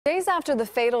Days after the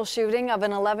fatal shooting of an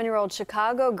 11-year-old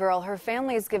Chicago girl, her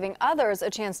family is giving others a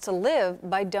chance to live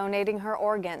by donating her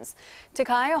organs.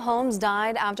 Takaya Holmes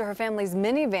died after her family's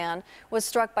minivan was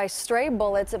struck by stray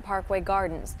bullets at Parkway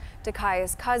Gardens.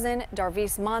 Takaya's cousin,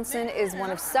 Darvise Monson, is one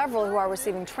of several who are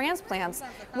receiving transplants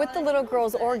with the little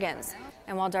girl's organs.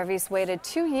 And while Darvise waited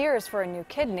 2 years for a new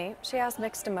kidney, she has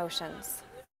mixed emotions.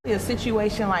 A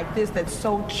situation like this that's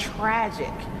so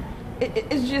tragic,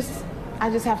 I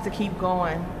just have to keep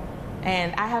going.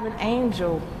 And I have an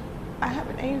angel. I have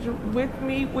an angel with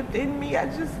me, within me.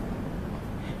 It's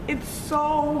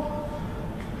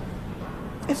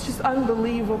just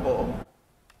unbelievable.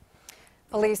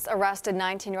 Police arrested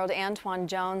 19-year-old Antoine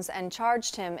Jones and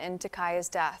charged him in Takaya's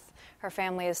death. Her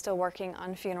family is still working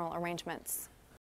on funeral arrangements.